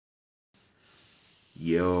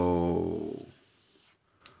Yo.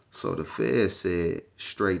 So the Fed said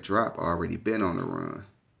straight Dropp already been on the run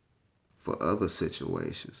for other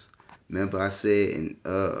situations. Remember I said in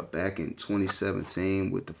back in 2017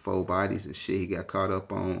 with the 4 bodies and shit he got caught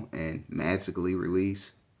up on and magically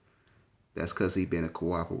released? That's cause he been a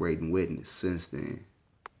cooperating witness since then.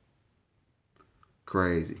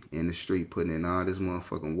 Crazy. In the street putting in all this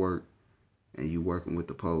motherfucking work and you working with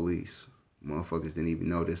the police. Motherfuckers didn't even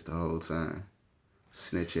know this the whole time.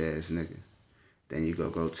 Snitch ass nigga. Then you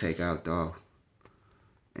go take out Dolph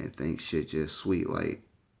and think shit just sweet. Like,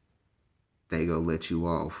 they go let you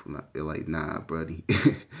off. They're like, nah, buddy.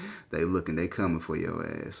 They coming for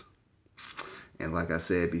your ass. And like I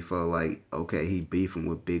said before, like, okay, he beefing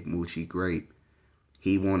with Big Moochie Grape.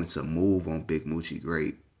 He wanted to move on Big Moochie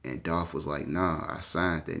Grape. And Dolph was like, nah, I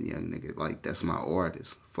signed that young nigga. Like, that's my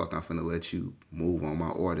artist. Fuck, I'm finna let you move on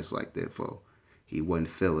my artist like that for. He wasn't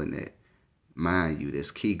feeling that. Mind you,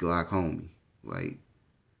 this Key Glock homie. Like,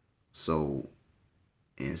 so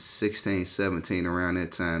in 16, 17, around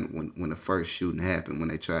that time when the first shooting happened, when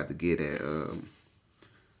they tried to get at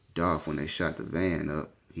Dolph, when they shot the van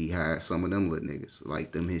up, he hired some of them little niggas,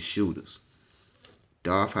 like them his shooters.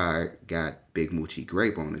 Dolph got Big Moochie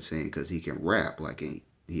Grape on the team because he can rap, like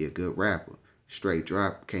he a good rapper. Straight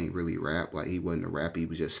Dropp can't really rap, like he wasn't a rapper, he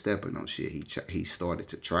was just stepping on shit. He started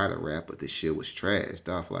to try to rap, but the shit was trash.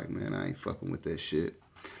 Dolph like, man, I ain't fucking with that shit.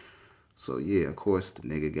 So yeah, of course the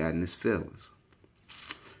nigga got in his feelings.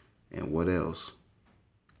 And what else?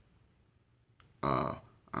 I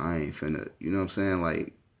ain't finna, you know what I'm saying?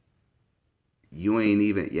 Like, you ain't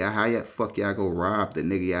even, yeah, how y'all fuck y'all go rob the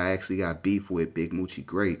nigga y'all actually got beef with, Big Moochie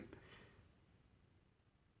Grape,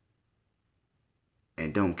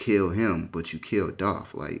 and don't kill him, but you kill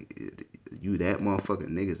Dolph? Like, you that motherfucking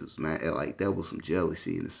niggas was mad. Like, that was some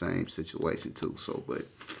jealousy in the same situation too. So, but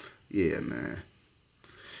yeah, man.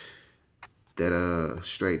 That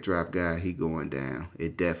straight Dropp guy, he going down.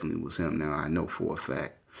 It definitely was him now. I know for a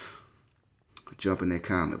fact. Jump in that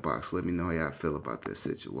comment box. Let me know how y'all feel about that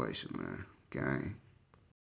situation, man. Gang.